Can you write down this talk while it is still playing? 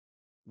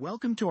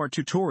Welcome to our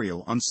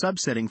tutorial on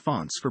subsetting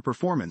fonts for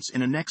performance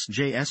in a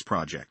NextJS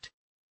project.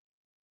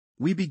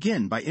 We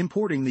begin by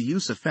importing the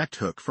useEffect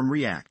hook from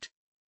React.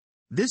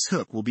 This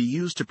hook will be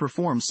used to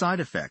perform side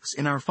effects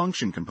in our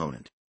function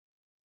component.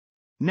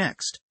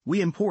 Next,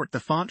 we import the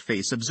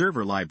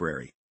FontFaceObserver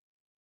library.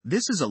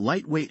 This is a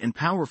lightweight and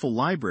powerful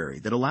library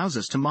that allows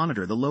us to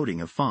monitor the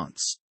loading of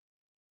fonts.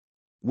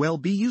 We'll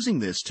be using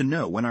this to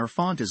know when our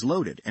font is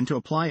loaded and to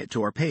apply it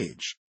to our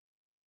page.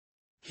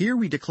 Here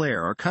we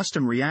declare our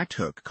custom React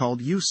hook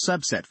called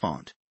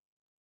useSubsetFont.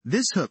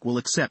 This hook will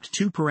accept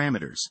two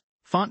parameters,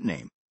 font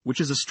name, which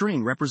is a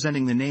string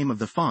representing the name of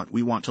the font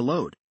we want to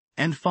load,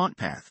 and font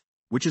path,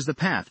 which is the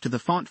path to the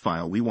font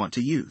file we want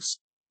to use.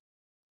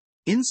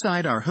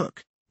 Inside our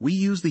hook, we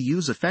use the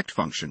useEffect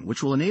function,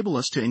 which will enable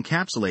us to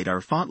encapsulate our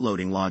font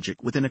loading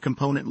logic within a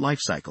component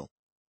lifecycle.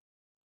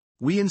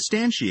 We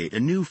instantiate a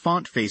new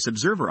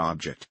FontFaceObserver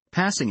object,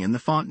 passing in the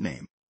font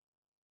name.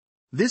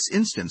 This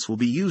instance will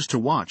be used to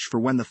watch for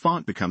when the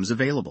font becomes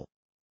available.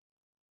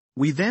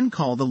 We then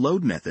call the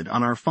load method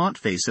on our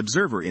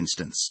FontFaceObserver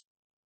instance.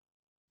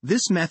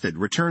 This method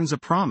returns a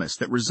promise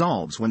that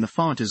resolves when the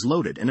font is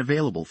loaded and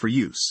available for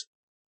use.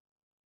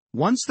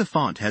 Once the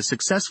font has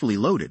successfully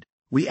loaded,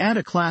 we add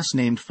a class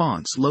named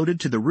fonts loaded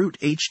to the root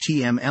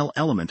HTML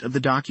element of the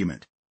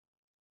document.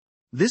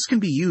 This can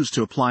be used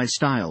to apply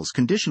styles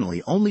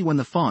conditionally only when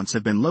the fonts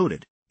have been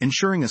loaded,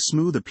 ensuring a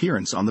smooth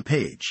appearance on the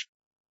page.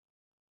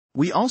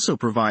 We also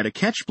provide a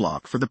catch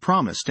block for the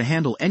promise to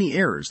handle any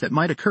errors that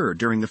might occur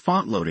during the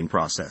font loading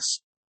process.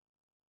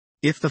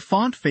 If the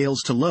font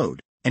fails to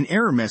load, an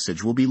error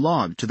message will be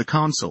logged to the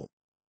console.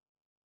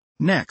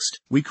 Next,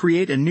 we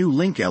create a new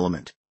link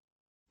element.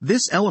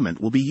 This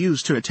element will be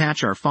used to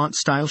attach our font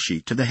style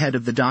sheet to the head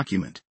of the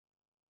document.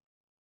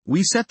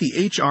 We set the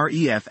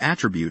href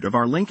attribute of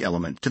our link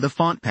element to the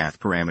font path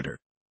parameter.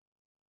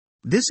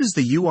 This is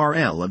the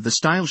URL of the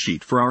style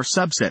sheet for our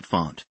subset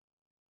font.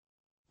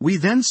 We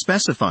then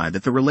specify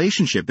that the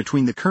relationship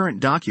between the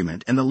current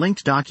document and the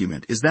linked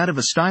document is that of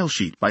a style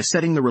sheet by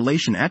setting the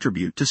relation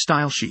attribute to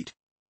style sheet.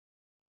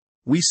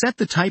 We set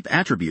the type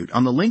attribute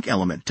on the link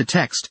element to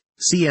text,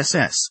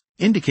 CSS,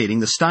 indicating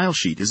the style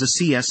sheet is a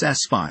CSS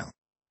file.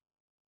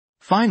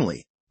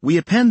 Finally, we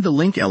append the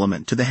link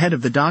element to the head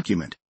of the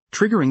document,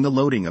 triggering the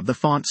loading of the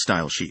font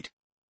style sheet.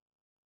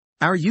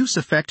 Our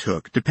useEffect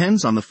hook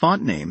depends on the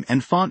font name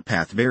and font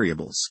path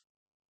variables.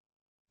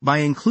 By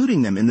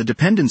including them in the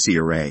dependency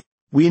array,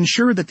 we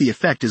ensure that the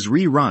effect is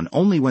rerun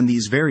only when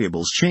these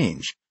variables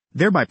change,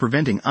 thereby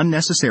preventing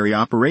unnecessary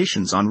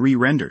operations on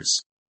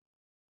re-renders.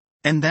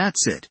 And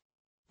that's it.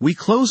 We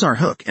close our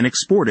hook and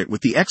export it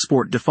with the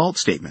export default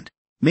statement,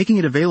 making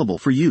it available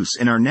for use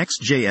in our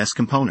NextJS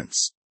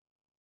components.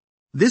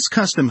 This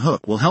custom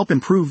hook will help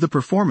improve the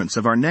performance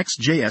of our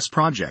NextJS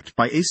project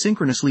by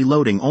asynchronously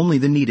loading only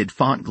the needed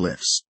font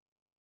glyphs.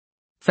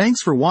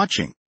 Thanks for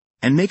watching,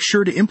 and make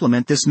sure to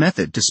implement this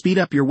method to speed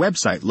up your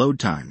website load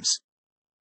times.